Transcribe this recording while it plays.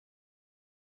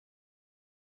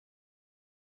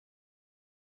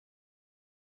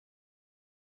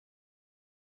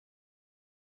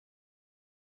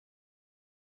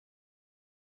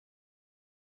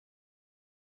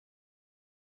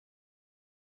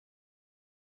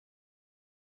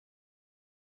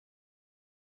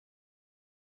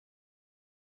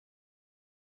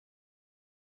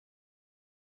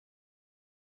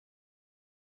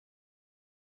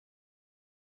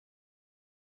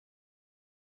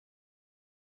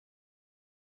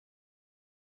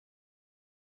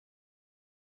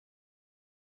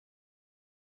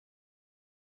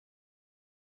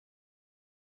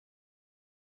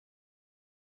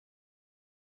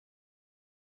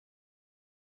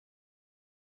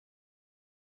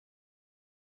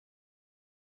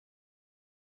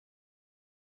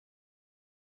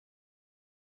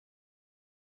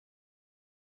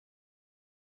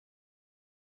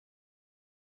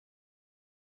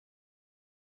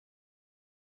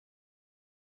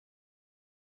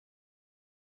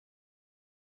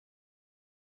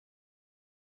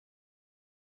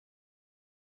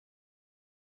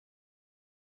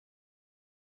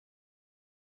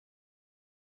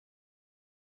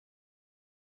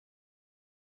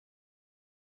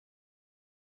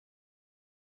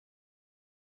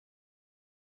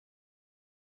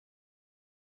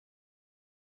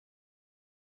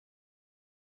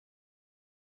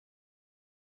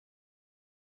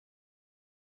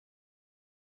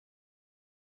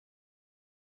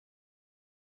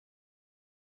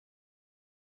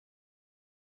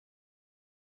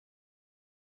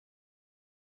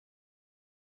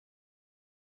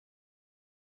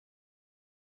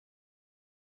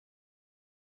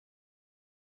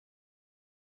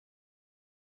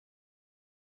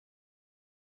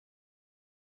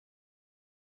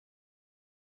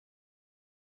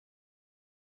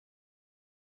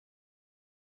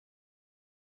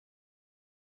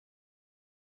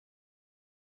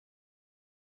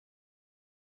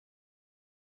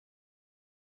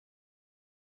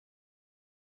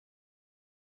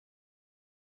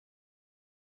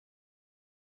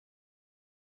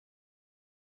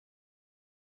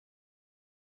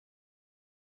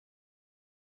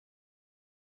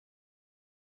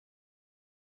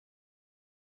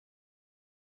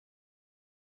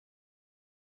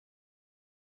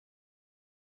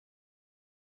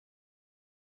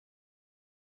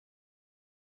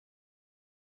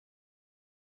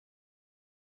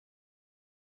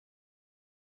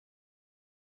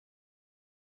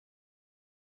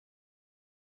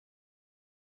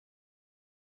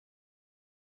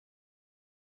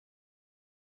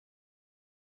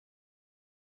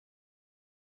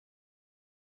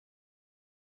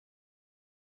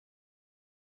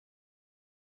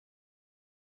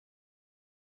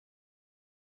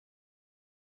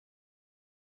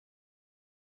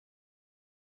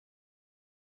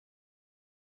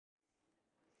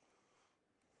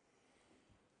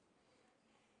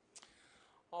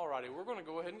Alrighty, we're going to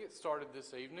go ahead and get started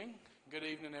this evening. Good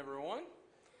evening, everyone.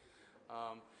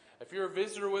 If you're a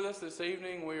visitor with us this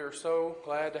evening, we are so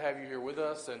glad to have you here with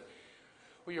us, and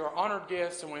we are honored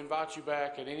guests, and we invite you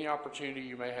back at any opportunity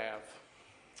you may have.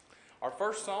 Our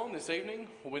first song this evening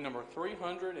will be number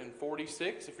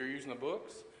 346, if you're using the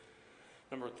books.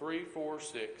 Number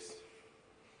 346.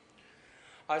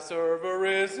 I serve a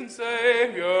risen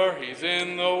Savior, He's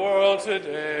in the world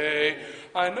today.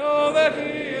 I know that He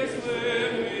is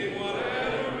living,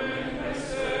 whatever men may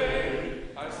say.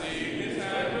 I see His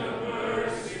hand of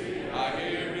mercy, I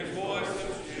hear His voice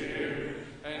of cheer,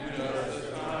 and just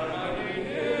the time I need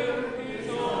Him, He's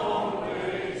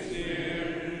always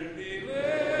near. He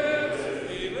lives,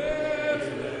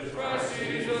 Christ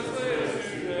Jesus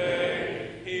lives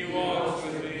today. He walks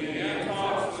with me and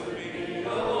talks with me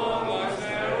along life's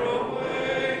narrow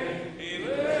way. He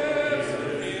lives,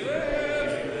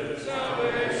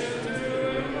 salvation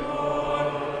to impart.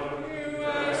 You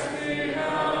ask me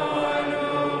how I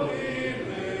know He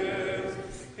lives.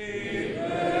 He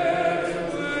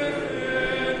lives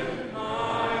within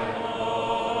my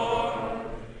heart.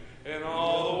 In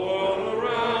all the world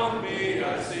around me, I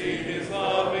see His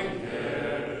loving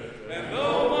care. And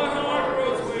though my heart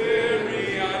grows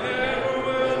weary, I never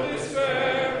will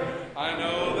despair. I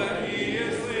know that He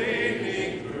is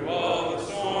leading through all the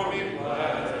stormy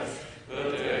blasts. The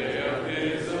day of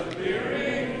His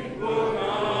appearing will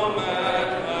come at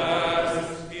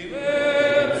last. He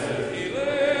lives,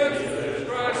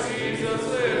 Christ Jesus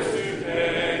lives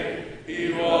today.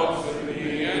 He walks with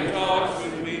me and talks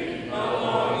with me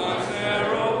along life's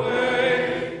narrow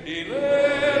way. He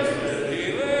lives,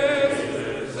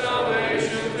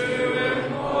 salvation to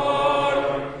impart.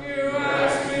 You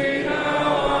ask me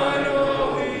how I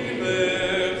know He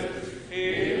lives. He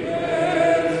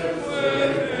lives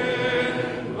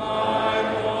within my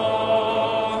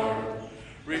heart.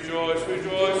 Rejoice,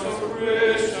 rejoice, O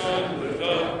Christian, lift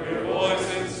up your voice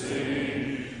and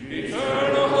sing.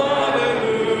 Eternal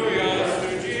hallelujahs to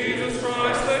Jesus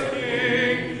Christ the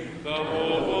King, the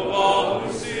hope of all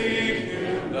who seek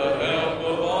Him, the help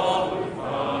of all who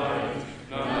find.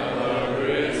 None other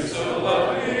is so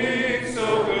loving,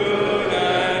 so good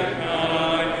and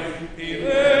kind. He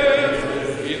lives,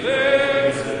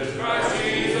 Christ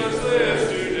Jesus lives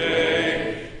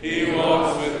today. He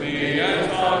walks with me and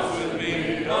talks with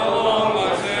me along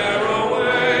life's narrow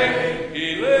way.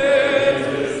 He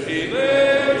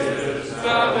lives,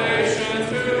 salvation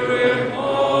to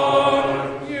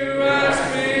impart. You ask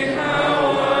me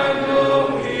how I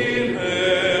know He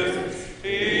lives.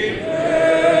 He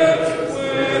lives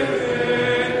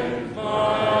within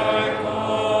my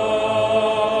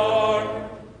heart.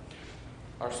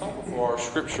 Our song before our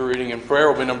scripture reading and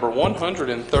prayer will be number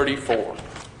 134.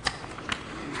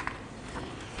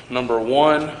 Number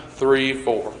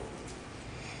 134.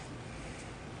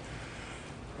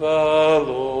 The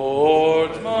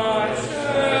Lord's my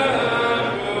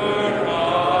shepherd,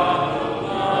 I will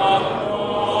not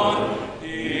want.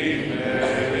 He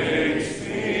makes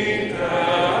me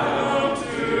down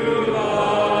to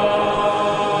lie.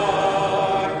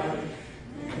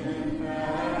 In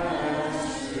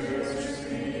pastures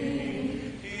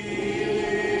green, He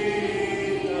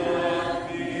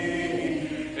leadeth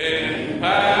me. In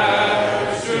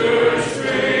pastures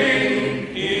green,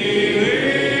 He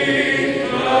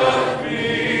leadeth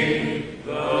me.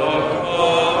 The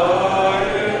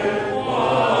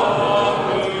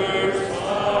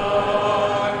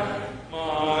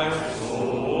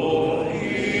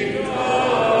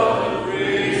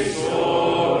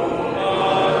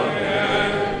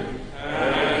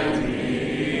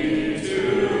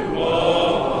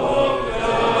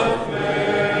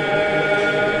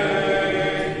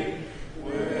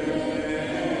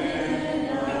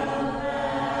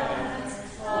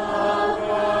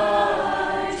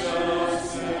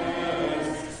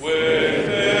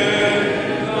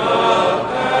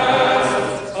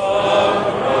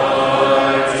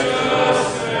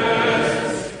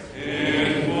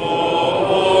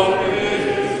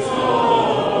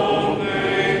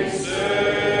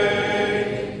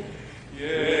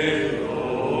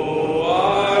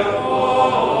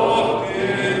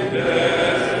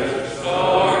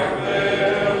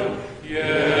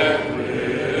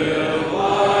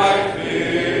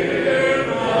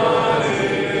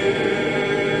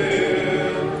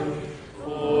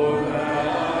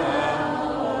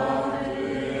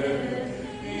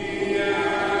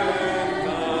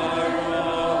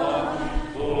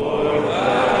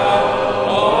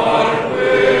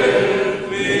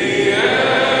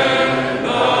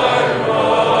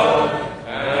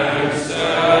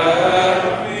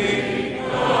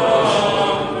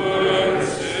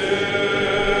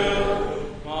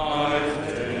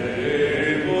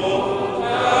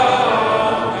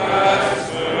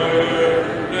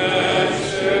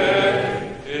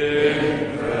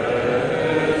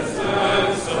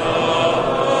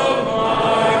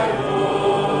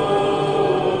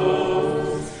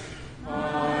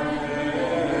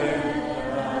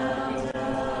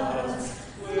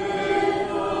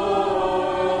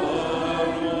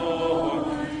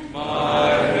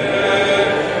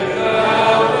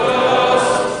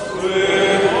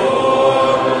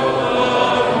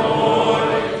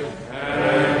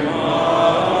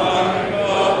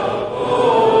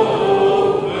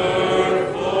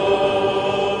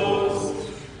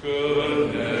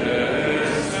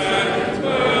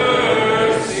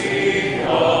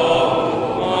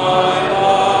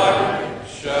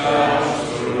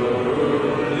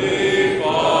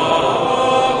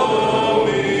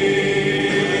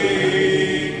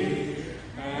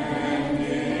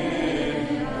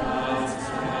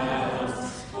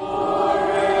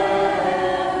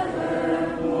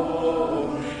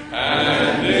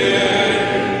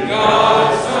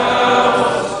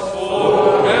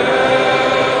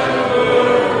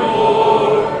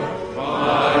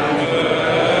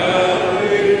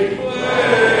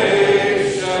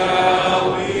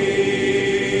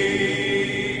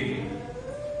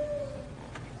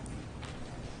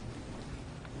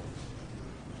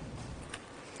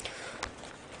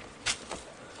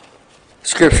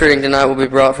scripture reading tonight will be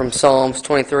brought from Psalms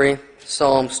 23.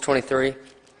 Psalms 23.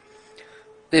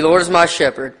 The Lord is my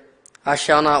shepherd, I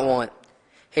shall not want.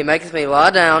 He maketh me lie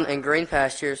down in green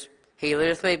pastures. He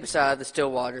leadeth me beside the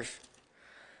still waters.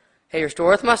 He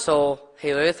restoreth my soul.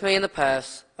 He leadeth me in the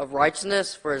paths of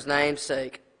righteousness for his name's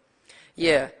sake.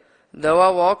 Yea, though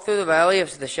I walk through the valley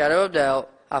of the shadow of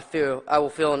doubt, I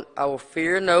will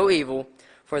fear no evil,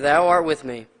 for thou art with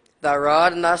me. Thy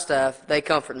rod and thy staff, they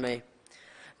comfort me.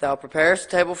 Thou preparest a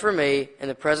table for me in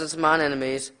the presence of mine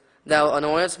enemies. Thou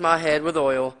anointest my head with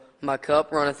oil, my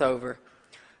cup runneth over.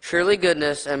 Surely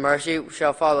goodness and mercy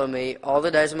shall follow me all the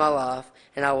days of my life,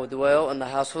 and I will dwell in the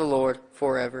house of the Lord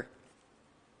forever.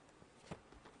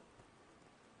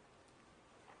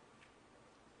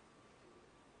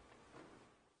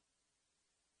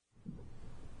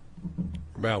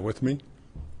 Bow with me.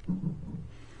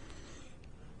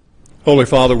 Holy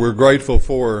Father, we're grateful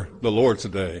for the Lord's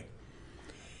Day.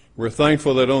 We're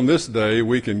thankful that on this day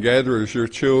we can gather as your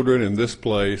children in this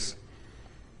place,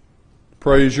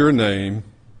 praise your name,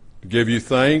 give you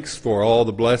thanks for all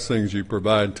the blessings you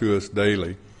provide to us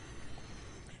daily,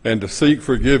 and to seek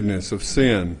forgiveness of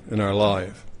sin in our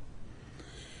life.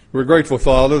 We're grateful,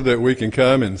 Father, that we can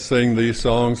come and sing these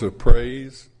songs of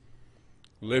praise,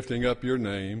 lifting up your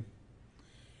name.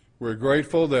 We're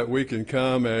grateful that we can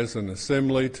come as an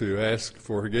assembly to ask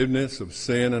for forgiveness of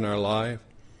sin in our life.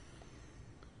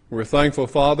 We're thankful,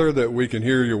 Father, that we can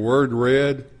hear your word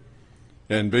read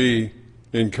and be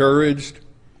encouraged.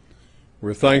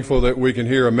 We're thankful that we can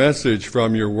hear a message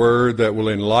from your word that will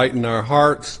enlighten our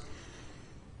hearts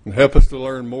and help us to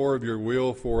learn more of your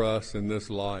will for us in this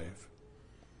life.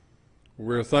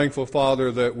 We're thankful,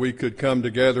 Father, that we could come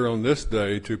together on this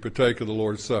day to partake of the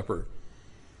Lord's Supper,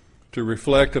 to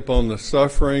reflect upon the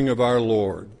suffering of our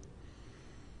Lord,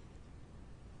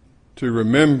 to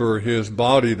remember his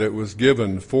body that was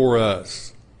given for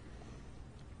us.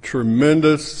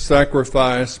 Tremendous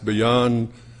sacrifice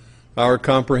beyond our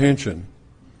comprehension.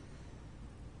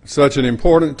 Such an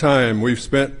important time we've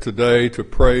spent today to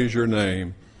praise your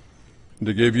name and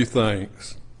to give you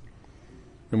thanks.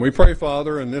 And we pray,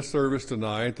 Father, in this service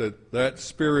tonight that that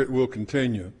spirit will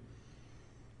continue,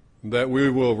 that we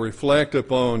will reflect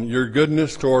upon your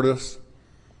goodness toward us,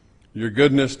 your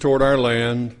goodness toward our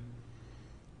land,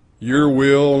 your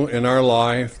will in our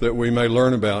life that we may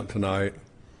learn about tonight.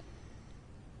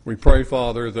 We pray,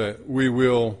 Father, that we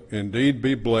will indeed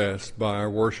be blessed by our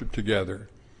worship together.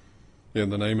 In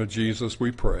the name of Jesus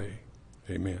we pray.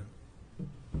 Amen.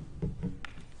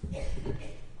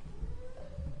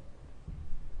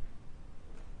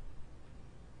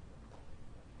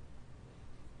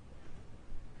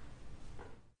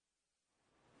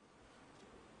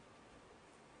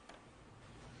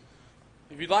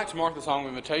 If you'd like to mark the song of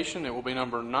invitation, it will be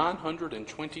number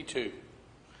 922.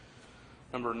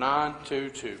 Number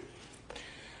 922.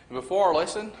 And before our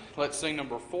lesson, let's sing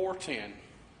number 410.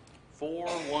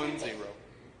 410.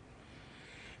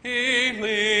 He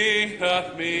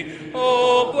leadeth me,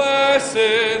 O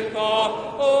blessed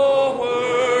thought, O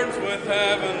words with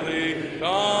heavenly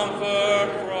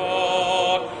comfort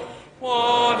brought.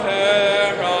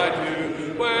 Whate'er I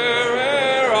do,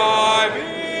 where'er I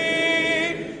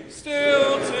be,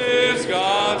 still 'tis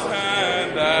God's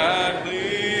hand that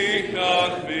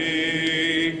leadeth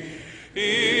me.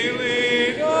 He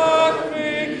leadeth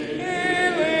me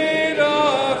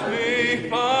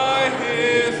by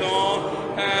his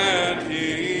own hand.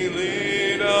 He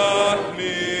leadeth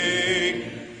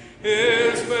me,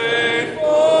 his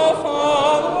faithful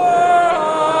follower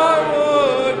I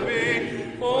would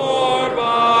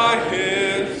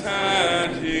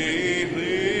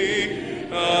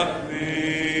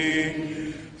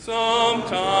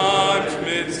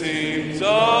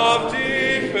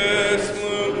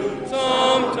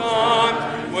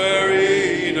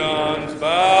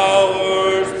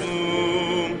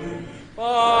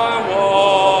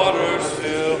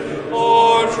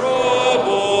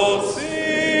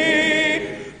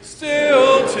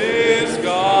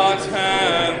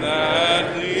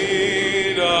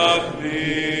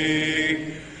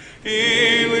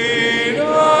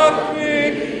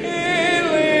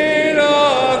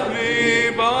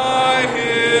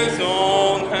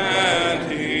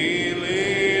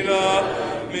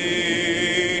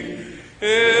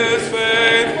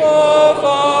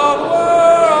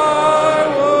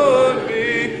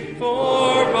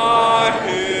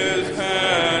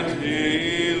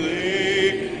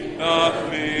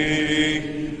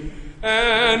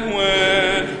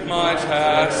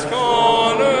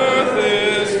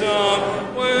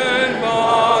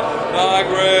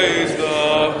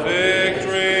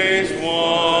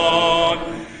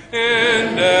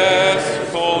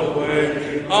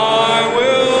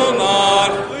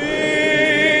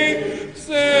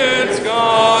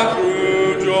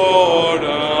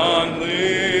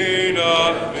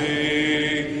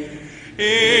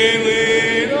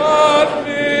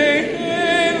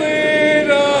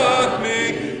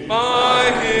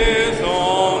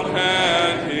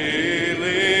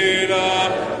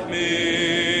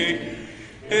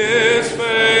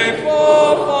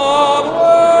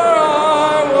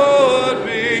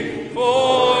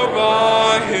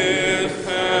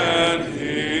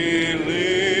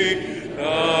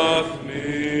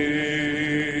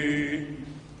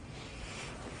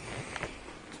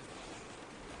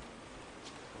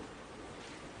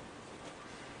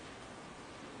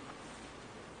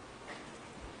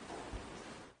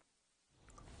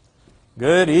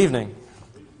Good evening.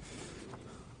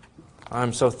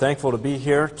 I'm so thankful to be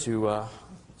here to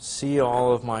see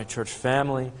all of my church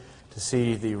family, to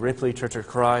see the Ripley Church of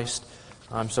Christ.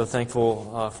 I'm so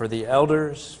thankful for the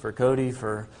elders, for Cody,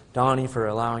 for Donnie, for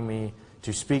allowing me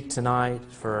to speak tonight,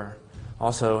 for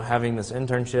also having this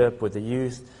internship with the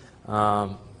youth.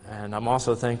 And I'm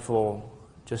also thankful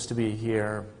just to be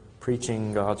here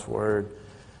preaching God's Word.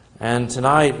 And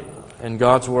tonight, in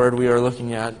God's Word, we are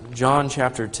looking at John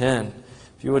chapter 10.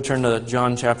 If you would turn to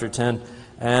John chapter 10.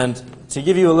 And to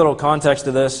give you a little context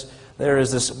to this, there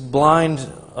is this blind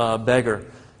beggar.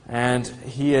 And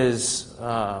he's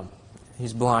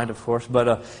blind, of course.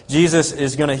 But Jesus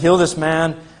is going to heal this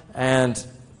man. And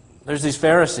there's these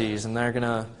Pharisees, and they're going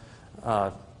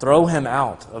to throw him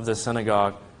out of the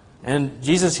synagogue. And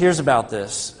Jesus hears about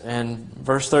this in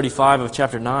verse 35 of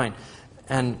chapter 9.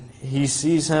 And he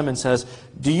sees him and says,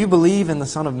 "Do you believe in the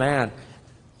Son of Man?"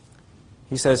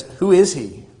 He says, "Who is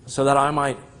he, so that I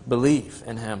might believe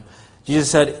in him?"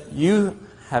 Jesus said, "You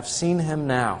have seen him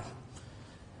now.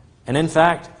 And in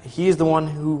fact, he is the one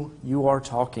who you are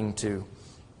talking to."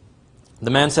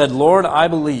 The man said, "Lord, I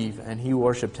believe," and he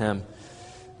worshipped him.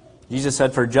 Jesus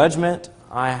said, "For judgment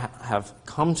I have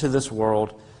come to this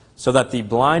world, so that the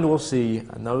blind will see,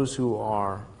 and those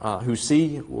who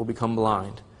see will become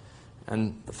blind."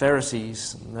 And the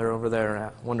Pharisees, they're over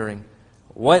there wondering,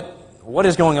 what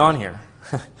is going on here?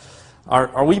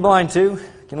 Are we blind too?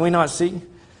 Can we not see?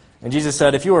 And Jesus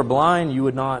said, if you were blind, you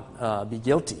would not be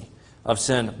guilty of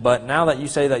sin. But now that you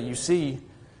say that you see,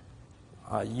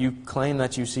 you claim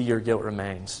that you see, your guilt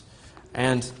remains.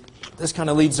 And this kind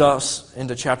of leads us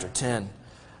into chapter 10.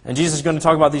 And Jesus is going to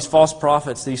talk about these false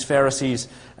prophets, these Pharisees.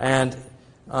 And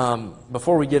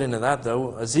before we get into that,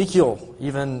 though, Ezekiel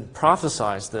even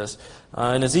prophesies this.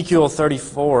 In Ezekiel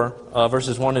 34,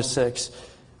 verses 1 to 6,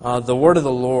 the word of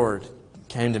the Lord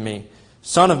came to me.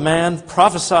 "Son of man,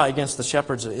 prophesy against the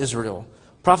shepherds of Israel.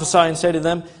 Prophesy and say to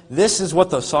them, this is what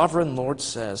the sovereign Lord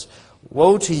says.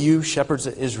 Woe to you, shepherds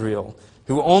of Israel,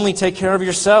 who only take care of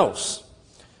yourselves.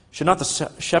 Should not the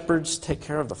shepherds take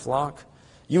care of the flock?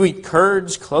 You eat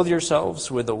curds, clothe yourselves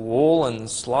with the wool, and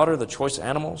slaughter the choice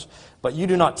animals, but you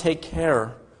do not take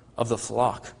care of the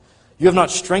flock. You have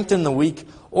not strengthened the weak,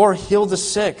 or healed the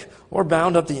sick, or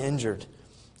bound up the injured.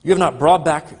 You have not brought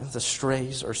back the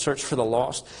strays, or searched for the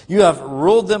lost. You have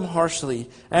ruled them harshly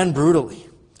and brutally.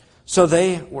 So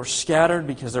they were scattered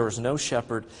because there was no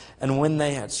shepherd, and when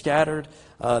they had scattered,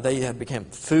 they had become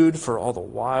food for all the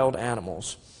wild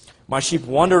animals. My sheep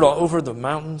wandered all over the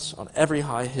mountains, on every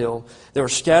high hill. They were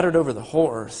scattered over the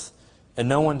whole earth, and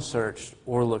no one searched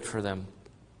or looked for them."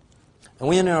 And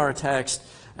we enter our text,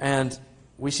 and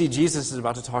we see Jesus is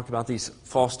about to talk about these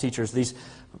false teachers, these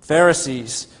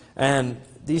Pharisees, and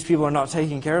these people are not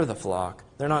taking care of the flock.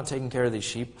 They're not taking care of these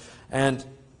sheep. And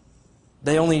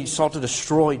they only sought to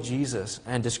destroy Jesus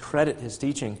and discredit his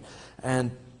teaching. And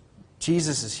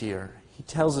Jesus is here. He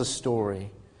tells a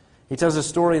story. He tells a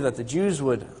story that the Jews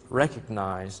would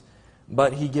recognize,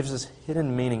 but he gives us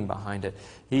hidden meaning behind it.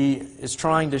 He is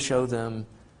trying to show them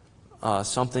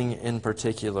something in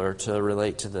particular to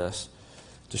relate to this,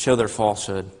 to show their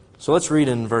falsehood. So let's read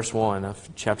in verse 1 of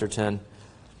chapter 10.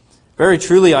 "Very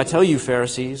truly I tell you,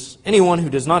 Pharisees, anyone who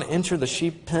does not enter the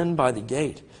sheep pen by the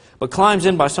gate, but climbs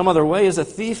in by some other way, is a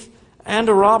thief and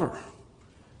a robber.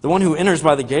 The one who enters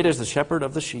by the gate is the shepherd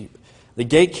of the sheep. The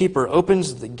gatekeeper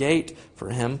opens the gate for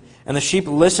him, and the sheep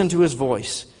listen to his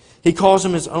voice. He calls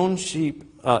his sheep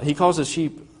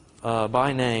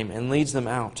by name and leads them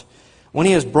out. When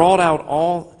he has brought out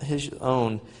all his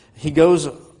own, he goes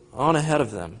on ahead of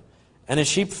them, and his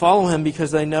sheep follow him because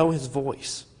they know his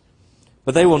voice.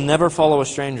 But they will never follow a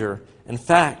stranger. In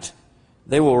fact,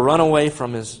 they will run away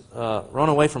from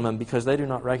him because they do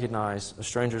not recognize a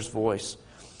stranger's voice."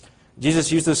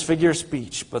 Jesus used this figure of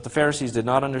speech, but the Pharisees did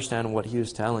not understand what he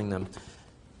was telling them.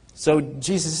 So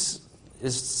Jesus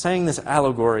is saying this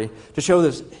allegory to show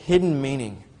this hidden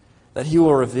meaning that he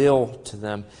will reveal to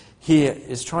them. He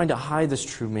is trying to hide this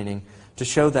true meaning to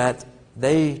show that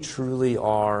they truly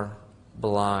are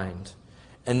blind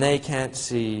and they can't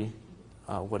see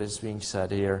what is being said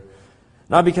here.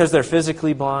 Not because they're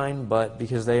physically blind, but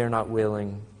because they are not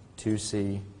willing to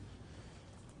see.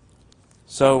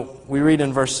 So we read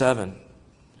in verse 7,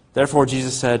 "Therefore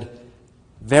Jesus said,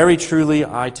 very truly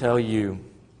I tell you,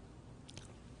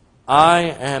 I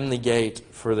am the gate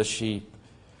for the sheep.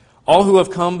 All who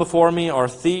have come before me are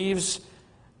thieves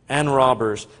and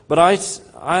robbers, but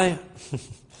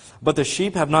but the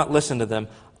sheep have not listened to them.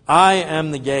 I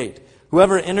am the gate.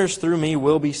 Whoever enters through me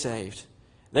will be saved.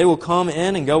 They will come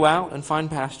in and go out and find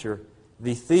pasture.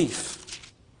 The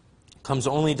thief comes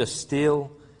only to steal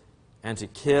and to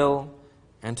kill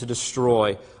and to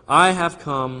destroy. I have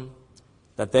come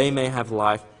that they may have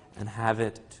life and have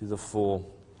it to the full.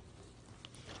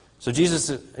 So Jesus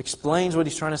explains what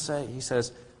he's trying to say. He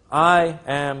says, I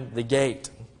am the gate.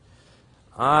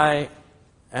 I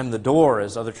am the door,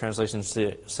 as other translations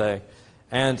say.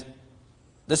 And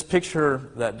this picture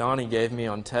that Donnie gave me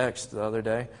on text the other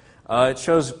day, it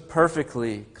shows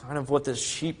perfectly kind of what this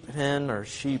sheep pen or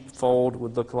sheepfold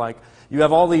would look like. You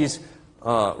have all these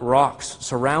rocks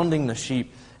surrounding the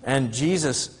sheep, and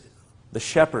Jesus, the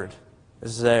shepherd,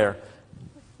 is there.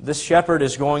 This shepherd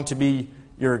is going to be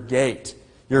your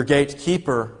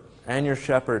gatekeeper and your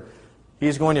shepherd. He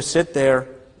is going to sit there,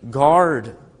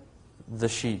 guard the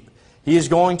sheep. He is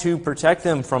going to protect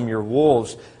them from your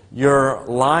wolves, your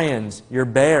lions, your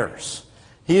bears.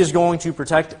 He is going to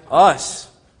protect us,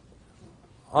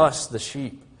 the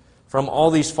sheep, from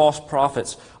all these false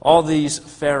prophets, all these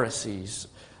Pharisees.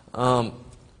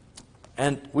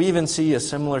 And we even see a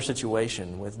similar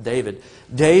situation with David.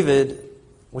 David,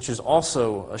 which is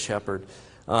also a shepherd,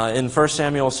 in 1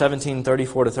 Samuel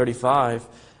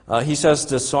 17:34-35, he says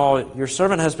to Saul, your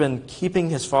servant has been keeping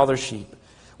his father's sheep.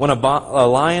 When a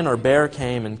lion or bear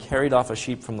came and carried off a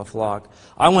sheep from the flock,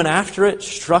 I went after it,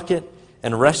 struck it,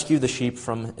 and rescued the sheep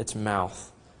from its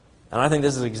mouth. And I think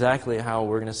this is exactly how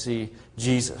we're going to see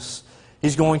Jesus.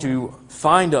 He's going to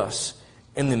find us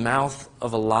in the mouth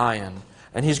of a lion,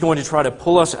 and He's going to try to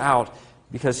pull us out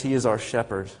because He is our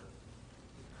shepherd.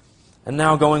 And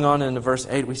now going on into verse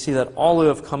 8, we see that all who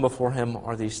have come before Him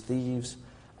are these thieves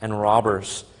and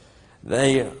robbers.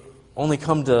 They only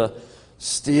come to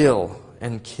steal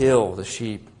and kill the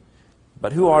sheep.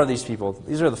 But who are these people?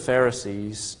 These are the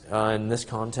Pharisees in this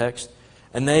context.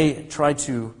 And they try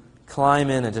to climb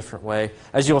in a different way.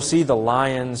 As you'll see, the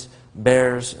lions,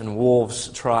 bears, and wolves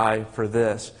try for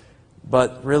this.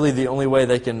 But really the only way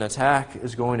they can attack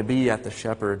is going to be at the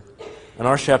shepherd. And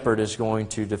our shepherd is going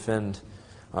to defend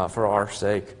for our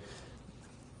sake.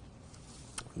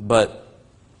 But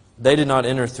they did not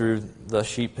enter through the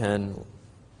sheep pen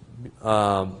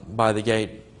by the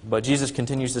gate. But Jesus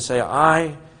continues to say,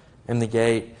 I am the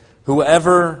gate.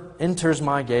 Whoever enters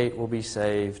my gate will be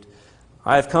saved.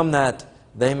 I have come that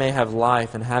they may have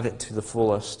life and have it to the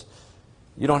fullest.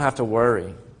 You don't have to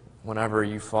worry whenever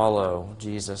you follow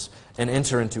Jesus and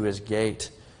enter into His gate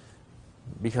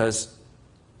because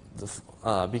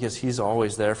He's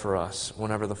always there for us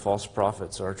whenever the false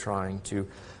prophets are trying to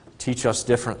teach us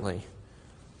differently.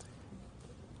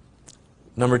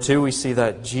 Number 2, we see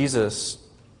that Jesus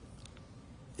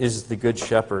is the Good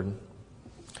Shepherd.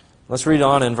 Let's read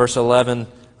on in verse 11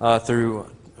 through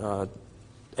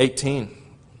 18.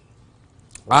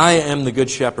 I am the Good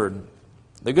Shepherd.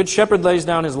 The Good Shepherd lays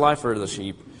down his life for the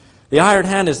sheep. The hired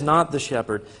hand is not the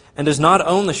shepherd and does not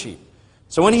own the sheep.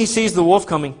 So when he sees the wolf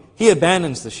coming, he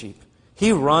abandons the sheep.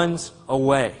 He runs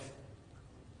away.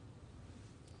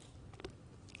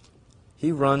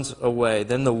 He runs away.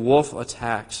 Then the wolf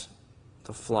attacks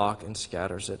the flock and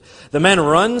scatters it. The man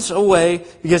runs away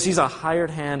because he's a hired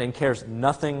hand and cares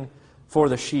nothing for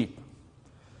the sheep.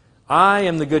 I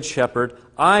am the Good Shepherd.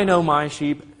 I know my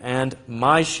sheep, and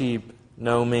my sheep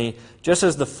know me. Just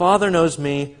as the Father knows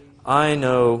me, I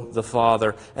know the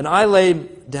Father. And I lay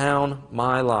down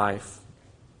my life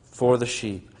for the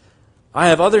sheep. I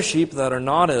have other sheep that are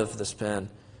not of this pen.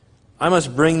 I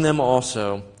must bring them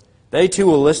also. They too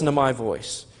will listen to my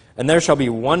voice. And there shall be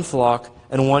one flock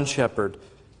and one shepherd.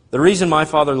 The reason my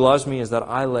Father loves me is that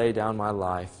I lay down my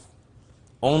life,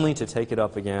 only to take it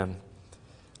up again.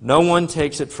 No one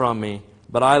takes it from me,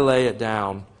 but I lay it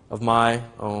down of my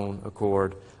own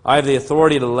accord. I have the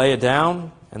authority to lay it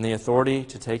down and the authority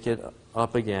to take it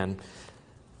up again.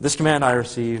 This command I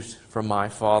received from my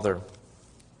Father.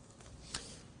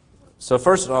 So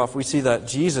first off, we see that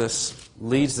Jesus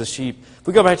leads the sheep. If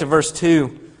we go back to verse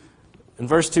 2, in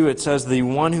verse 2 it says, the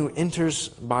one who enters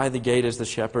by the gate is the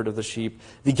shepherd of the sheep.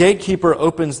 The gatekeeper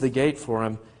opens the gate for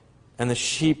him, and the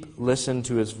sheep listen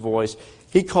to his voice.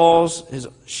 He calls his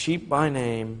sheep by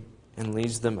name and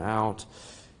leads them out.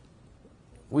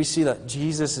 We see that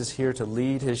Jesus is here to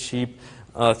lead His sheep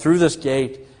through this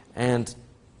gate, and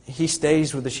He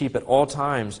stays with the sheep at all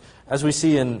times. As we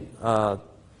see in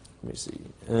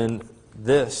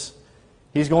this,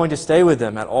 He's going to stay with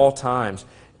them at all times,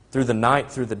 through the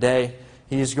night, through the day.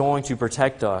 He is going to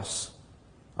protect us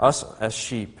as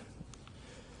sheep.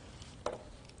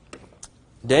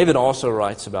 David also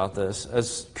writes about this.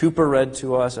 As Cooper read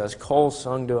to us, as Cole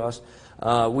sung to us,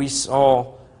 we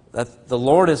saw that the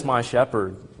Lord is my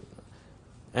shepherd.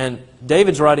 And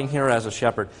David's writing here as a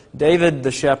shepherd. David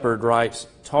the shepherd writes,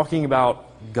 talking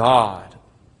about God,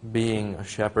 being a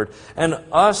shepherd, and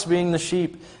us being the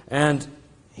sheep. And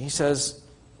he says,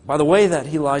 by the way that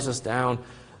he lies us down,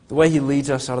 the way he leads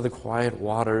us out of the quiet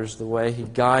waters, the way he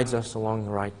guides us along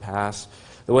the right paths,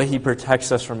 the way he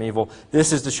protects us from evil,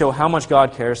 this is to show how much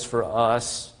God cares for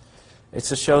us. It's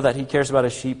to show that he cares about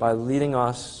his sheep by leading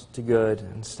us to good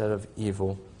instead of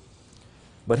evil.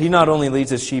 But he not only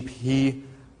leads his sheep, he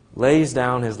lays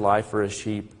down his life for his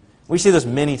sheep. We see this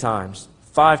many times,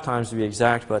 5 times to be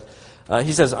exact, but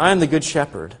he says, I am the good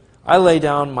shepherd. I lay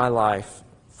down my life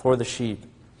for the sheep.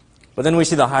 But then we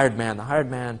see the hired man. The hired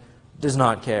man does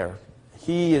not care.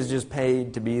 He is just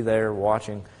paid to be there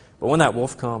watching. But when that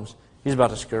wolf comes, he's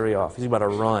about to scurry off. He's about to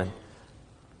run.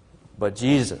 But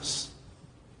Jesus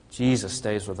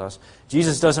stays with us.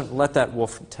 Jesus doesn't let that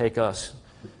wolf take us.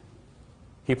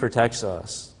 He protects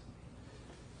us.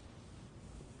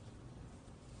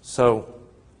 So,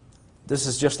 this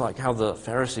is just like how the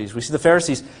Pharisees, we see the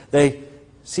Pharisees, they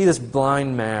see this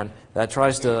blind man that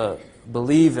tries to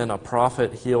believe in a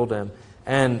prophet healed him.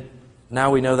 And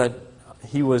now we know that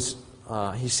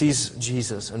he sees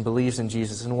Jesus and believes in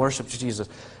Jesus and worships Jesus.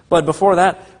 But before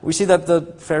that, we see that the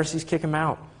Pharisees kick him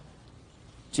out.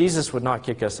 Jesus would not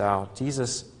kick us out.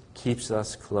 Jesus keeps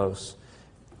us close.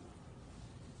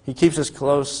 He keeps us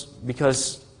close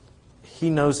because he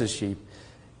knows his sheep.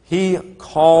 He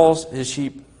calls his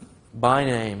sheep by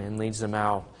name and leads them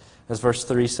out. As verse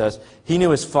 3 says, he knew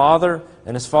his father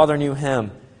and his father knew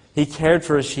him. He cared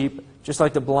for his sheep just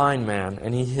like the blind man,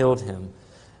 and he healed him.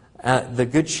 The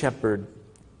good shepherd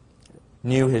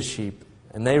knew his sheep,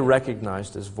 and they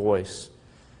recognized his voice.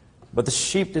 But the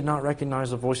sheep did not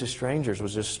recognize the voice of strangers. It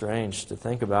was just strange to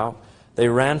think about. They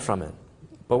ran from it.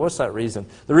 But what's that reason?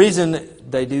 The reason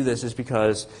they do this is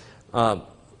because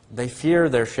they fear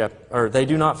their shepherd, or they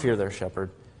do not fear their shepherd.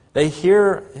 They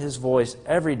hear his voice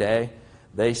every day.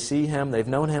 They see him. They've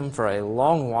known him for a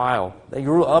long while. They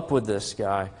grew up with this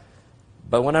guy.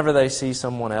 But whenever they see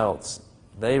someone else,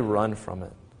 they run from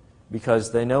it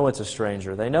because they know it's a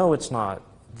stranger. They know it's not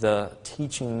the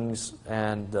teachings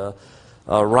and the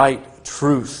right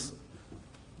truth.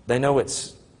 They know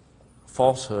it's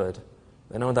falsehood.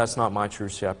 They know that's not my true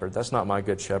shepherd. That's not my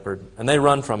good shepherd. And they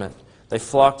run from it. They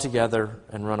flock together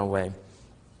and run away.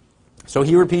 So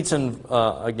he repeats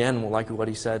again, like what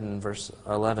he said in verse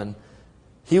 11.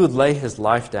 He would lay his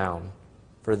life down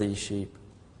for these sheep.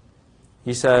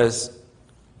 He says,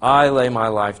 I lay my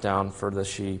life down for the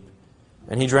sheep.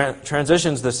 And he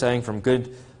transitions the saying from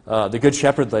the good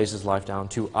shepherd lays his life down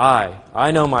to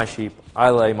I know my sheep.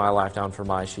 I lay my life down for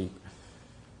my sheep.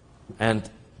 And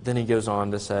then he goes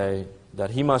on to say that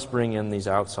he must bring in these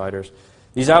outsiders.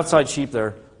 These outside sheep,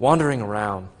 they're wandering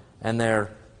around and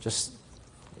they're just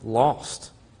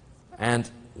lost. And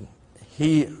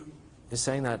he is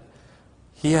saying that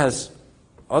he has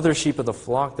other sheep of the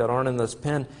flock that aren't in this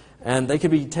pen, and they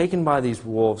could be taken by these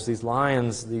wolves, these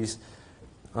lions, these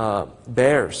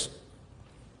bears.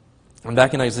 And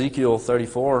back in Ezekiel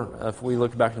 34, if we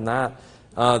look back in that,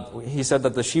 he said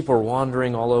that the sheep were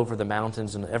wandering all over the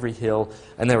mountains and every hill,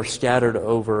 and they were scattered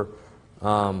over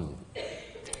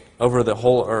the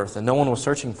whole earth, and no one was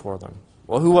searching for them.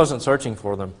 Well, who wasn't searching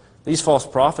for them? These false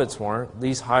prophets weren't.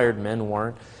 These hired men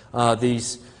weren't.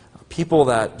 These people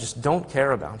that just don't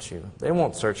care about you. They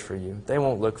won't search for you. They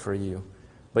won't look for you.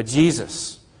 But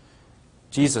Jesus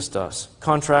does.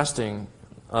 Contrasting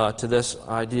to this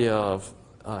idea of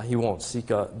he won't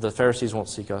seek us, the Pharisees won't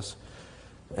seek us.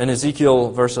 In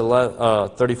Ezekiel verse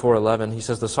 34:11, he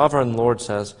says, the sovereign Lord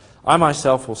says, I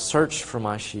myself will search for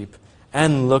my sheep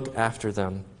and look after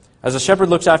them. As a shepherd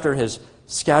looks after his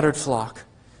scattered flock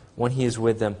when he is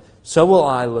with them, so will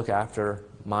I look after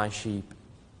my sheep.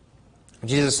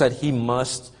 Jesus said he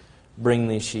must bring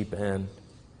these sheep in.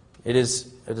 It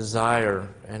is a desire,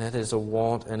 and it is a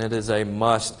want, and it is a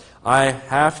must. I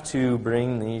have to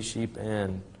bring these sheep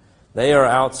in. They are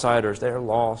outsiders. They are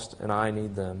lost, and I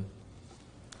need them.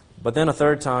 But then a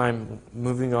third time,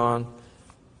 moving on,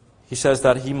 he says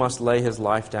that he must lay his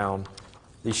life down.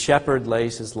 The shepherd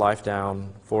lays his life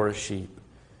down for his sheep.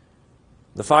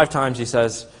 The 5 times he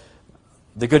says,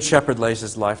 the good shepherd lays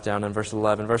his life down in verse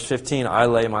 11. Verse 15, I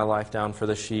lay my life down for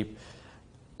the sheep.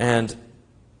 And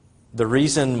the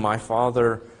reason my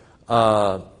Father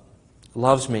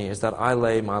loves me is that I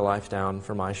lay my life down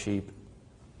for my sheep.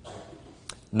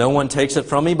 No one takes it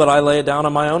from me, but I lay it down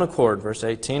on my own accord. Verse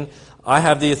 18, I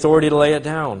have the authority to lay it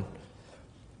down.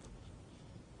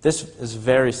 This is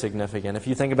very significant. If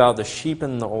you think about the sheep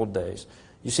in the old days,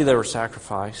 you see they were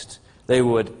sacrificed. They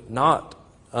would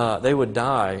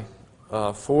die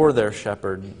for their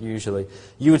shepherd, usually.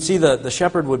 You would see the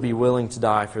shepherd would be willing to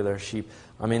die for their sheep.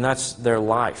 I mean, that's their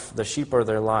life. The sheep are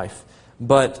their life.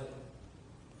 But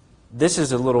this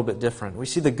is a little bit different. We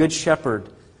see the Good Shepherd,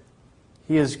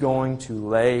 he is going to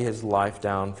lay his life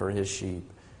down for his sheep.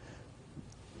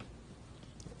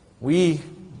 We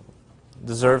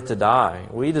deserve to die.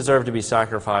 We deserve to be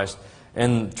sacrificed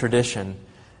in tradition.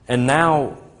 And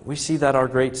now we see that our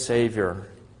great Savior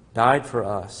died for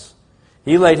us.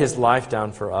 He laid his life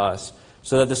down for us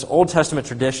so that this Old Testament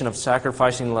tradition of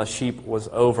sacrificing the sheep was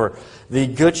over. The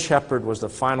Good Shepherd was the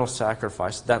final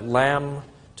sacrifice, that lamb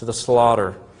to the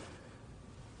slaughter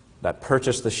that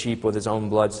purchased the sheep with his own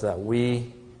blood so that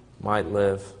we might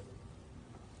live.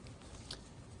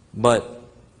 But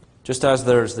just as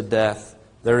there is the death,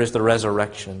 there is the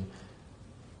resurrection.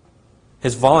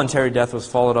 His voluntary death was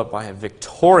followed up by a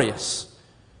victorious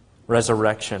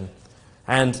resurrection.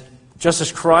 And just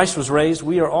as Christ was raised,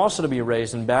 we are also to be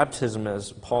raised in baptism,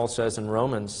 as Paul says in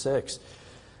Romans 6.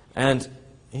 And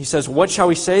he says, "What shall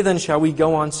we say then? Shall we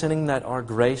go on sinning that our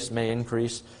grace may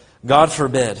increase? God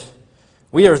forbid.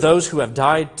 We are those who have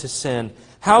died to sin.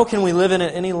 How can we live in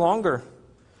it any longer?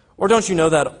 Or don't you know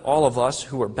that all of us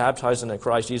who were baptized into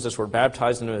Christ Jesus were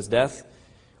baptized into his death?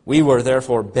 We were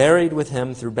therefore buried with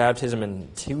him through baptism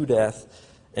into death,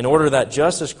 in order that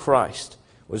just as Christ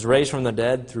was raised from the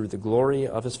dead through the glory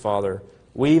of his Father,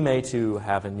 we may too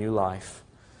have a new life."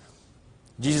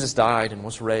 Jesus died and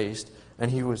was raised, and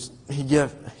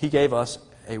he gave us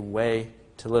a way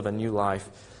to live a new life.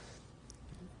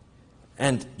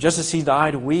 And just as he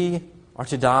died, we are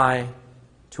to die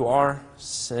to our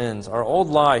sins, our old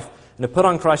life, and to put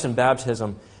on Christ in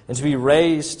baptism, and to be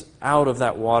raised out of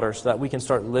that water so that we can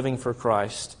start living for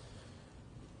Christ.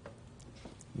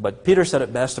 But Peter said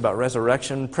it best about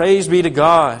resurrection. "Praise be to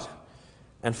God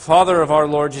and Father of our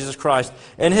Lord Jesus Christ.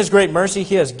 In his great mercy,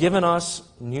 he has given us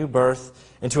new birth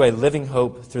into a living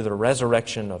hope through the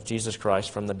resurrection of Jesus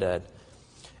Christ from the dead,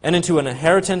 and into an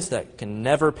inheritance that can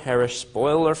never perish,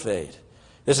 spoil, or fade.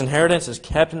 This inheritance is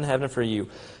kept in heaven for you,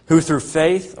 who through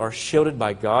faith are shielded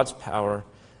by God's power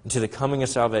into the coming of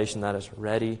salvation that is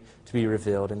ready to be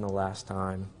revealed in the last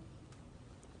time."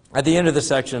 At the end of the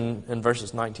section, in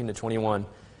verses 19 to 21,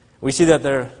 we see that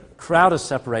the crowd is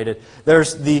separated.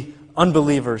 There's the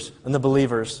unbelievers and the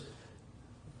believers.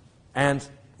 And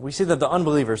we see that the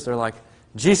unbelievers, they're like,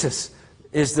 Jesus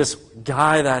is this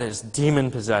guy that is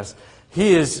demon-possessed.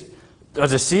 He is a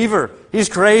deceiver. He's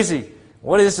crazy.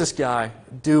 What is this guy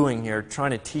doing here,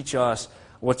 trying to teach us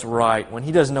what's right when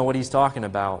he doesn't know what he's talking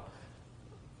about?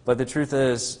 But the truth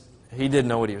is, he did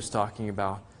know what he was talking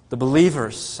about. The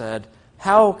believers said,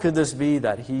 how could this be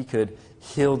that he could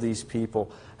heal these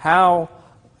people? How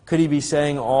could he be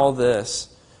saying all this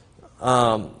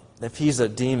if he's a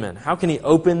demon? How can he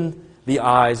open the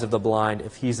eyes of the blind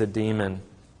if he's a demon?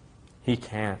 He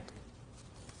can't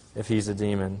if he's a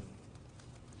demon.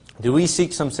 Do we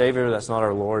seek some Savior that's not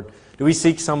our Lord? Do we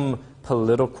seek some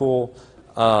political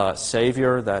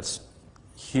Savior that's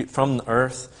from the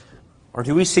earth? Or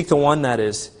do we seek the one that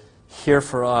is here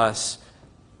for us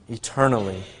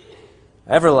eternally,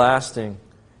 everlasting?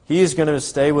 He is going to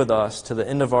stay with us to the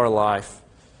end of our life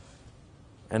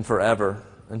and forever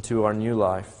into our new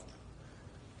life.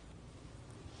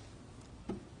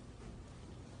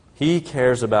 He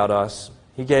cares about us.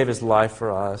 He gave His life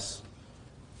for us.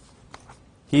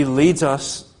 He leads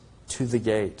us to the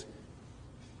gate.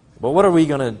 But what are we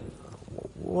going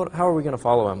to? How are we going to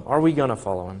follow Him? Are we going to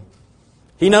follow Him?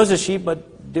 He knows His sheep,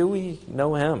 but do we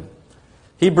know Him?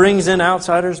 He brings in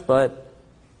outsiders, but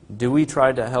do we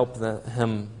try to help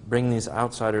Him bring these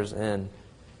outsiders in?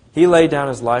 He laid down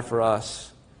His life for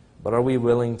us, but are we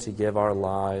willing to give our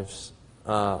lives?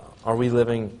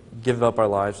 Give up our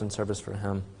lives in service for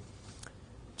Him?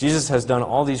 Jesus has done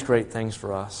all these great things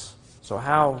for us. So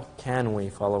how can we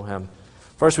follow Him?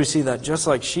 First, we see that just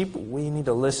like sheep, we need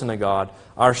to listen to God,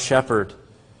 our shepherd.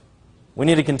 We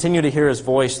need to continue to hear His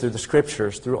voice through the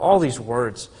Scriptures, through all these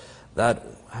words that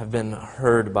have been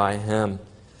heard by Him,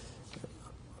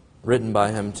 written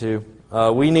by Him too.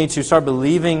 We need to start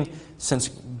believing, since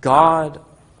God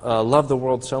loved the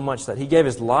world so much that He gave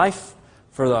His life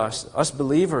for us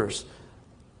believers.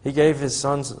 He gave His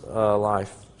Son's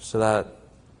life so that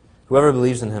whoever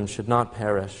believes in Him should not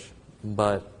perish,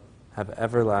 but have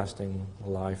everlasting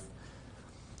life.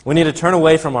 We need to turn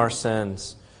away from our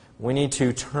sins. We need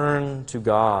to turn to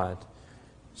God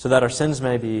so that our sins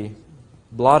may be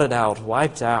blotted out,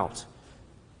 wiped out.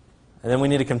 And then we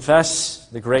need to confess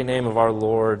the great name of our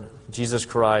Lord Jesus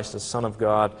Christ, the Son of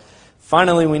God.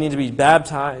 Finally, we need to be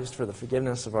baptized for the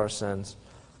forgiveness of our sins,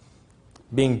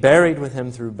 being buried with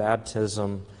Him through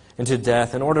baptism into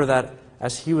death, in order that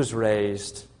as He was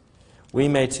raised, we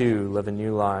may too live a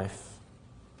new life.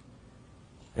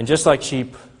 And just like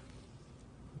sheep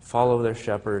follow their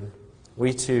shepherd,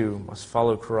 we too must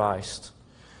follow Christ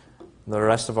the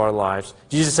rest of our lives.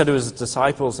 Jesus said to his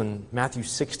disciples in Matthew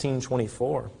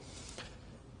 16:24,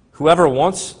 "Whoever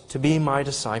wants to be my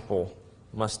disciple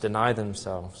must deny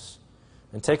themselves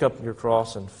and take up your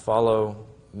cross and follow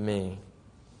me."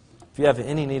 If you have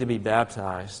any need to be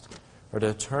baptized or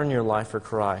to turn your life for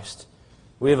Christ,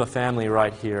 we have a family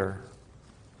right here.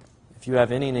 If you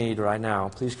have any need right now,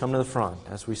 please come to the front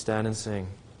as we stand and sing.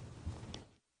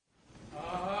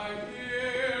 I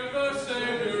hear the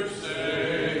Savior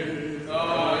say,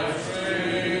 "Thy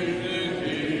strength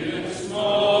indeed is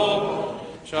small.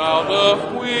 Child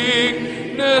of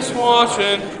weakness, watch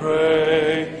and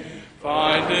pray.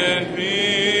 Find in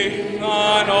me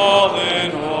thine all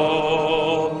in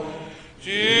all.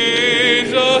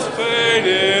 Jesus paid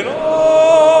it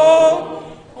all.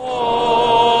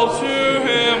 All to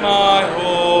him I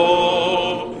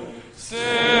owe.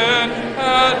 Sin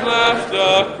had left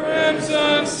a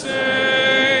crimson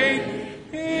stain.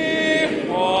 He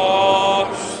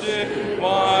washed it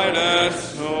white as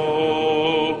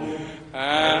snow.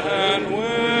 And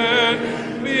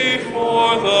when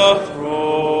before the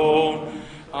throne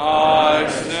I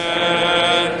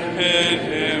stand in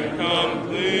him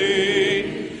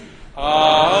complete,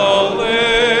 I'll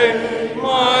lay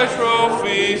my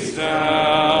trophies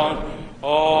down,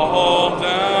 all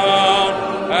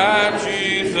down at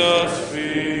Jesus'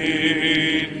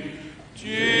 feet.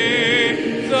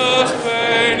 Jesus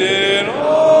paid it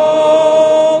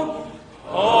all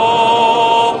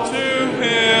to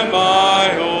him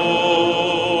I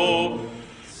owe.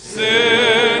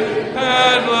 Sin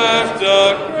had left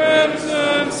a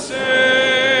crimson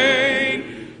stain.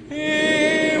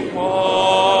 He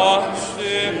washed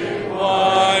it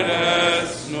white as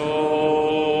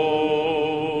snow.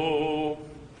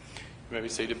 You may be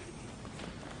seated.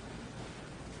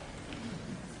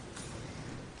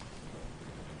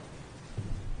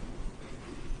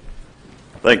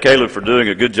 Thank Caleb for doing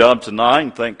a good job tonight,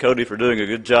 and thank Cody for doing a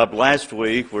good job last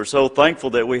week. We're so thankful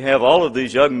that we have all of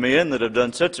these young men that have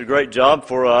done such a great job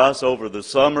for us over the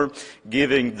summer,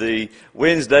 giving the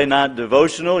Wednesday night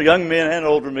devotional, young men and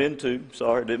older men too.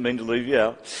 Sorry, didn't mean to leave you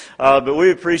out. But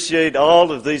we appreciate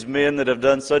all of these men that have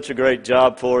done such a great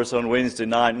job for us on Wednesday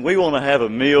night, and we want to have a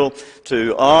meal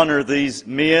to honor these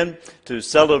men, to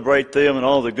celebrate them and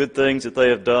all the good things that they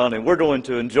have done. And we're going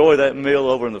to enjoy that meal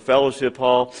over in the fellowship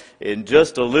hall in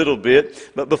just a little bit.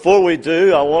 But before we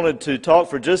do, I wanted to talk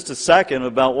for just a second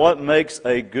about what makes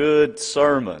a good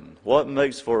sermon. What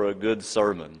makes for a good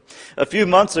sermon? A few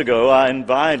months ago, I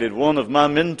invited one of my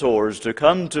mentors to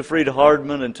come to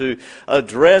Freed-Hardeman and to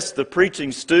address the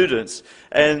preaching students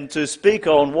and to speak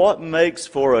on what makes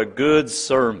for a good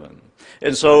sermon.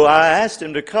 And so I asked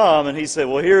him to come, and he said,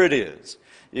 well, here it is.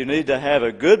 You need to have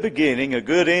a good beginning, a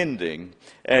good ending,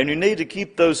 and you need to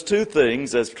keep those two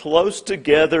things as close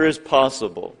together as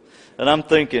possible. And I'm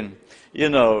thinking,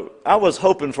 I was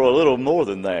hoping for a little more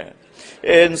than that.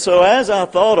 And so as I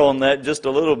thought on that just a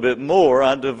little bit more,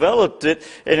 I developed it,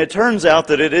 and it turns out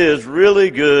that it is really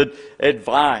good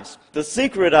advice. The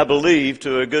secret, I believe,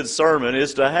 to a good sermon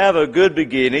is to have a good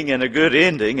beginning and a good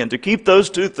ending, and to keep those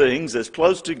two things as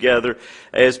close together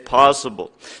as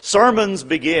possible. Sermons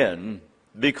begin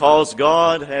because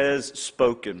God has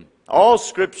spoken. All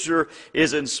Scripture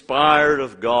is inspired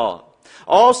of God.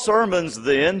 All sermons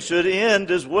then should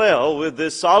end as well with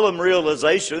this solemn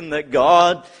realization that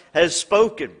God has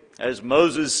spoken. As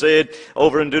Moses said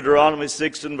over in Deuteronomy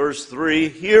 6 and verse 3,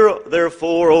 "Hear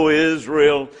therefore, O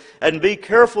Israel, and be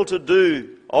careful to do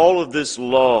all of this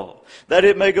law, that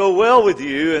it may go well with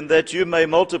you, and that you may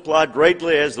multiply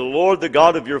greatly as the Lord, the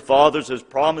God of your fathers, has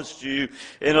promised you,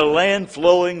 in a land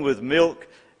flowing with milk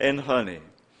and honey."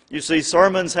 You see,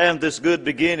 sermons have this good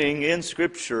beginning in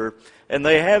Scripture, and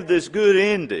they have this good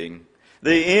ending,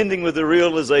 the ending with the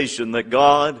realization that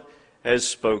God has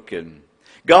spoken.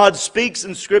 God speaks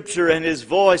in Scripture, and His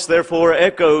voice therefore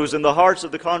echoes in the hearts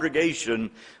of the congregation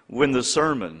when the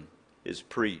sermon is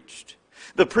preached.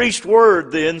 The preached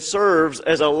word then serves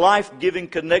as a life-giving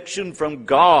connection from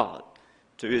God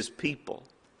to His people.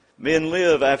 Men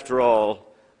live, after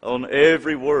all, on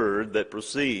every word that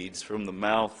proceeds from the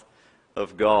mouth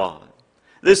of God.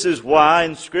 This is why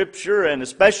in Scripture, and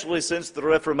especially since the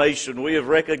Reformation, we have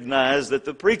recognized that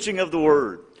the preaching of the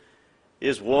Word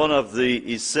is one of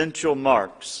the essential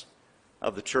marks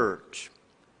of the church.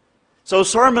 So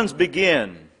sermons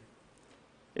begin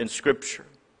in Scripture.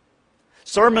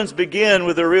 Sermons begin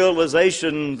with the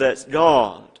realization that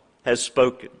God has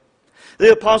spoken.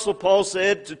 The Apostle Paul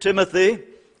said to Timothy,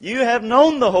 "You have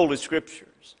known the Holy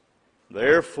Scriptures,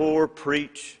 therefore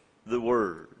preach the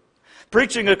Word."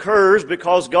 Preaching occurs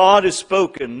because God has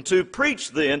spoken. To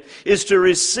preach, then, is to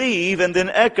receive and then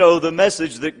echo the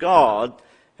message that God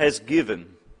has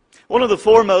given. One of the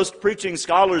foremost preaching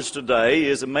scholars today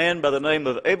is a man by the name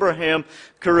of Abraham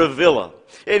Kuruvilla.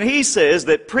 And he says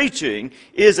that preaching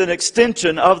is an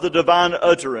extension of the divine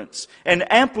utterance, an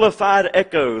amplified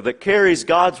echo that carries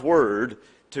God's word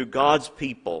to God's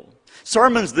people.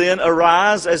 Sermons then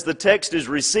arise as the text is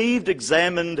received,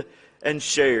 examined, and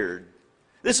shared.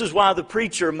 This is why the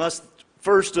preacher must,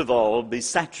 first of all, be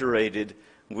saturated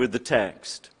with the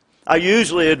text. I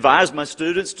usually advise my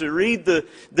students to read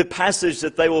the passage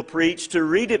that they will preach, to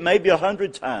read it maybe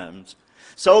 100 times,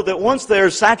 so that once they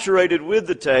are saturated with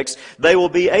the text, they will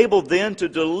be able then to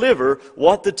deliver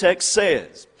what the text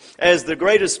says. As the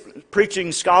greatest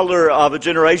preaching scholar of a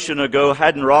generation ago,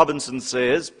 Haddon Robinson,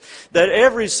 says, that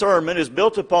every sermon is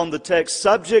built upon the text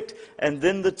subject and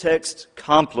then the text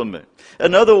complement.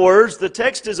 In other words, the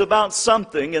text is about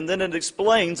something and then it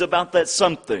explains about that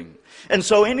something. And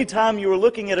so anytime you are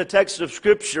looking at a text of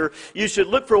Scripture, you should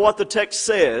look for what the text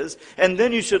says, and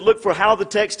then you should look for how the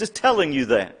text is telling you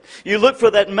that. You look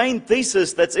for that main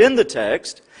thesis that's in the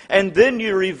text, and then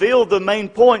you reveal the main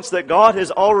points that God has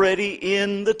already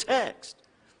in the text.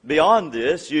 Beyond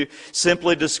this, you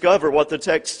simply discover what the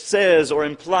text says or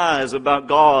implies about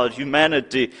God,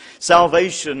 humanity,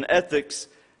 salvation, ethics,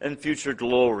 and future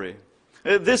glory.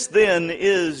 This then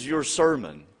is your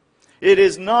sermon. It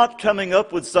is not coming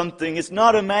up with something, it's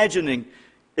not imagining,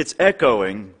 it's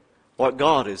echoing what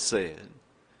God has said.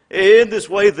 In this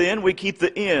way then, we keep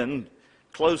the end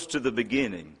close to the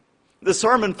beginning. The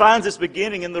sermon finds its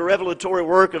beginning in the revelatory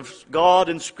work of God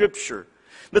in Scripture.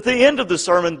 But the end of the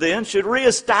sermon then should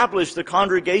reestablish the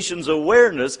congregation's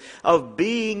awareness of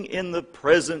being in the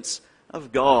presence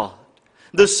of God.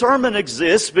 The sermon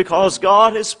exists because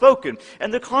God has spoken,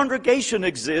 and the congregation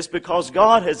exists because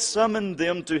God has summoned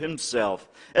them to Himself.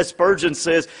 As Spurgeon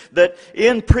says, that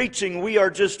in preaching we are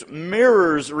just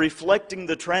mirrors reflecting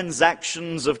the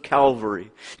transactions of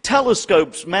Calvary,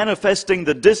 telescopes manifesting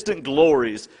the distant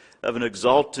glories of an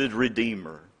exalted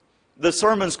Redeemer. The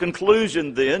sermon's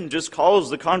conclusion then just calls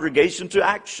the congregation to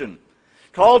action.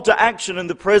 Called to action in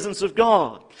the presence of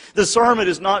God. The sermon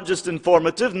is not just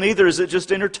informative, neither is it just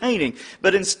entertaining,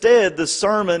 but instead the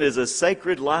sermon is a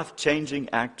sacred, life-changing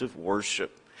act of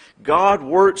worship. God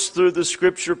works through the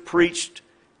Scripture preached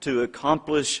to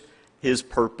accomplish His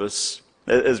purpose.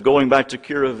 As going back to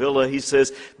Kuruvilla, he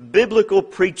says, biblical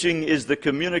preaching is the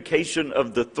communication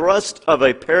of the thrust of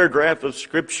a paragraph of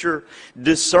Scripture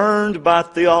discerned by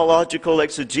theological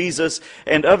exegesis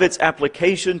and of its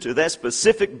application to that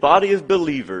specific body of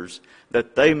believers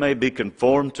that they may be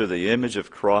conformed to the image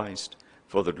of Christ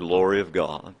for the glory of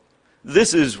God.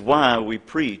 This is why we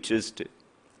preach, isn't it?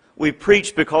 We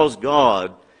preach because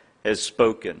God has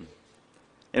spoken.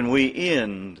 And we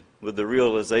end with the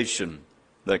realization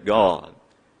that God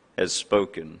has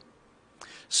spoken.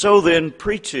 So then,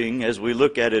 preaching, as we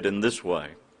look at it in this way,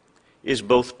 is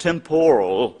both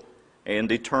temporal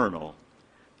and eternal.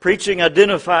 Preaching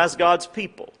identifies God's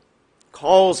people,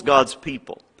 calls God's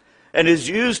people, and is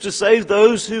used to save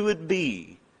those who would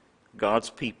be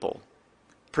God's people.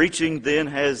 Preaching then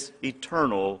has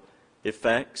eternal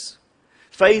effects.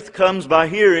 Faith comes by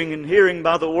hearing, and hearing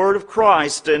by the word of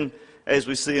Christ. And as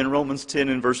we see in Romans 10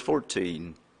 and verse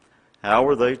 14, how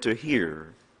are they to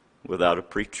hear without a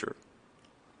preacher?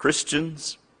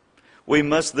 Christians, we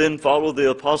must then follow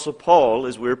the Apostle Paul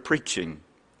as we're preaching.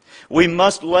 We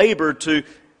must labor to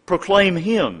proclaim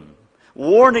Him,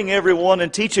 warning everyone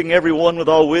and teaching everyone with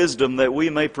all wisdom, that we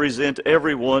may present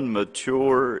everyone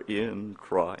mature in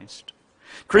Christ.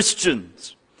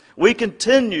 Christians, we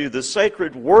continue the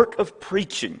sacred work of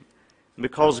preaching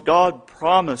because God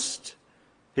promised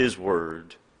His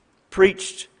Word,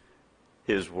 preached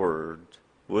His Word,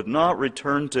 would not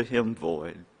return to Him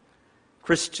void.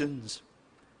 Christians,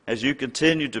 as you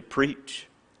continue to preach,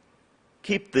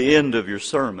 keep the end of your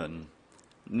sermon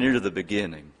near the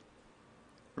beginning.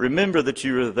 Remember that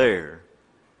you are there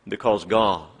because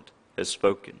God has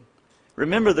spoken.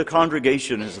 Remember the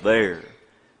congregation is there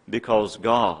because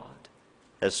God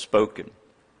has spoken.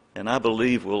 And I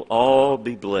believe we'll all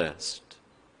be blessed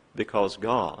because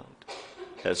God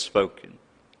has spoken.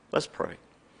 Let's pray.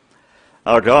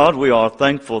 Our God, we are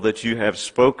thankful that you have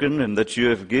spoken and that you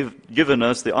have given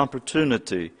us the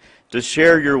opportunity to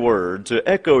share your word, to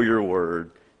echo your word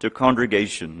to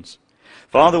congregations.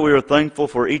 Father, we are thankful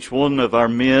for each one of our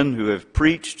men who have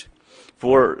preached,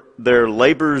 for their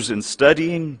labors in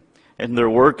studying and their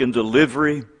work in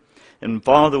delivery. And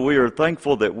Father, we are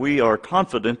thankful that we are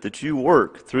confident that you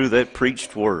work through that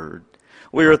preached word.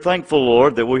 We are thankful,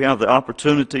 Lord, that we have the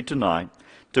opportunity tonight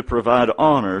to provide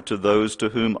honor to those to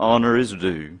whom honor is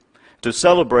due, to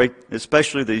celebrate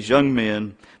especially these young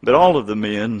men, but all of the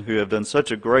men who have done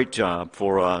such a great job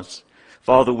for us.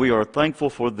 Father, we are thankful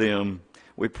for them.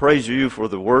 We praise you for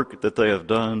the work that they have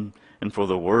done and for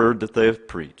the word that they have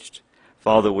preached.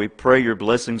 Father, we pray your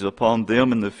blessings upon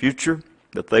them in the future,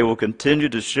 that they will continue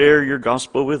to share your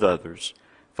gospel with others.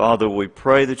 Father, we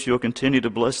pray that you'll continue to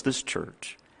bless this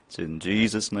church. It's in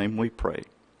Jesus' name we pray.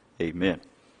 Amen.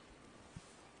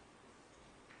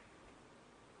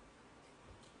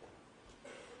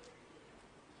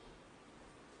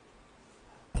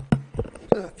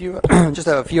 Just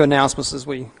a few announcements as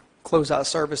we close out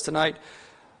service tonight.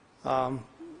 We're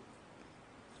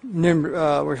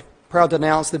proud to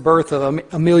announce the birth of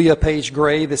Amelia Page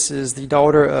Gray. This is the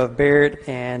daughter of Barrett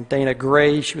and Dana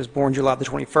Gray. She was born July the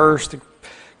 21st. The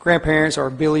grandparents are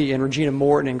Billy and Regina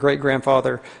Morton, and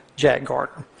great-grandfather Jack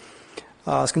Gardner.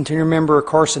 Let's continue to remember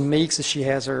Carson Meeks as she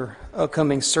has her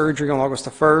upcoming surgery on August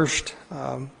the 1st.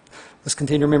 Let's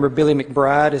continue to remember Billy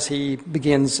McBride as he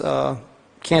begins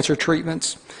cancer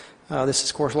treatments. This is,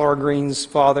 of course, Laura Green's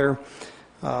father.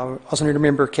 Also need to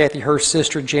remember Kathy Hurst's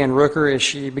sister, Jan Rooker, as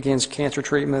she begins cancer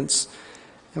treatments.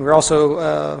 And we're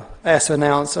also asked to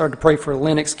announce or to pray for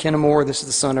Lennox Kennemore. This is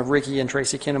the son of Ricky and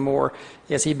Tracy Kennemore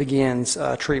as he begins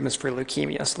treatments for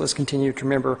leukemia. So let's continue to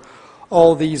remember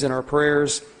all of these in our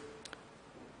prayers.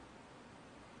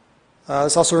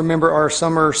 Let's also remember our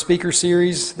summer speaker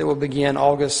series that will begin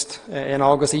in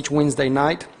August each Wednesday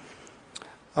night.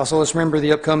 Also, let's remember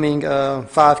the upcoming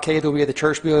 5K that will be at the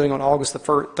church building on August the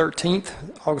 13th.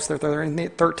 August the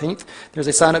 13th. There's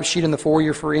a sign-up sheet in the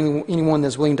foyer for anyone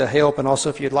that's willing to help, and also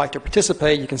if you'd like to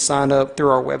participate, you can sign up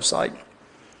through our website.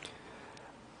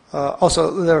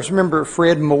 Also, let's remember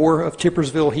Fred Moore of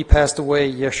Tippersville. He passed away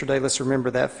yesterday. Let's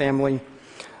remember that family.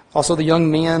 Also, the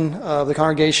young men of the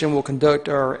congregation will conduct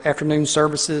our afternoon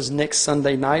services next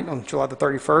Sunday night on July the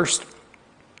 31st.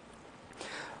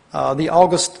 The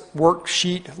August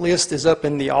worksheet list is up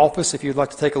in the office if you'd like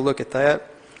to take a look at that.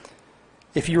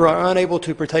 If you are unable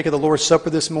to partake of the Lord's Supper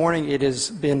this morning, it has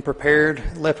been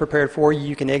left prepared for you.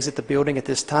 You can exit the building at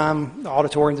this time, the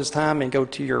auditorium this time, and go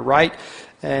to your right.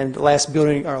 And the last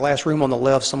room on the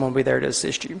left, someone will be there to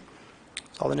assist you.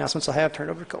 That's all the announcements I have. Turn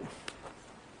it over to Cole.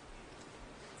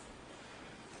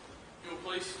 You'll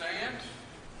please stand.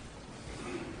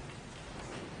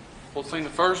 We'll sing the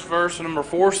first verse of number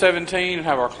 417 and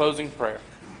have our closing prayer.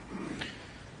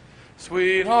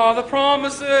 Sweet are the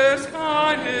promises,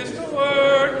 kind is the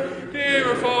word.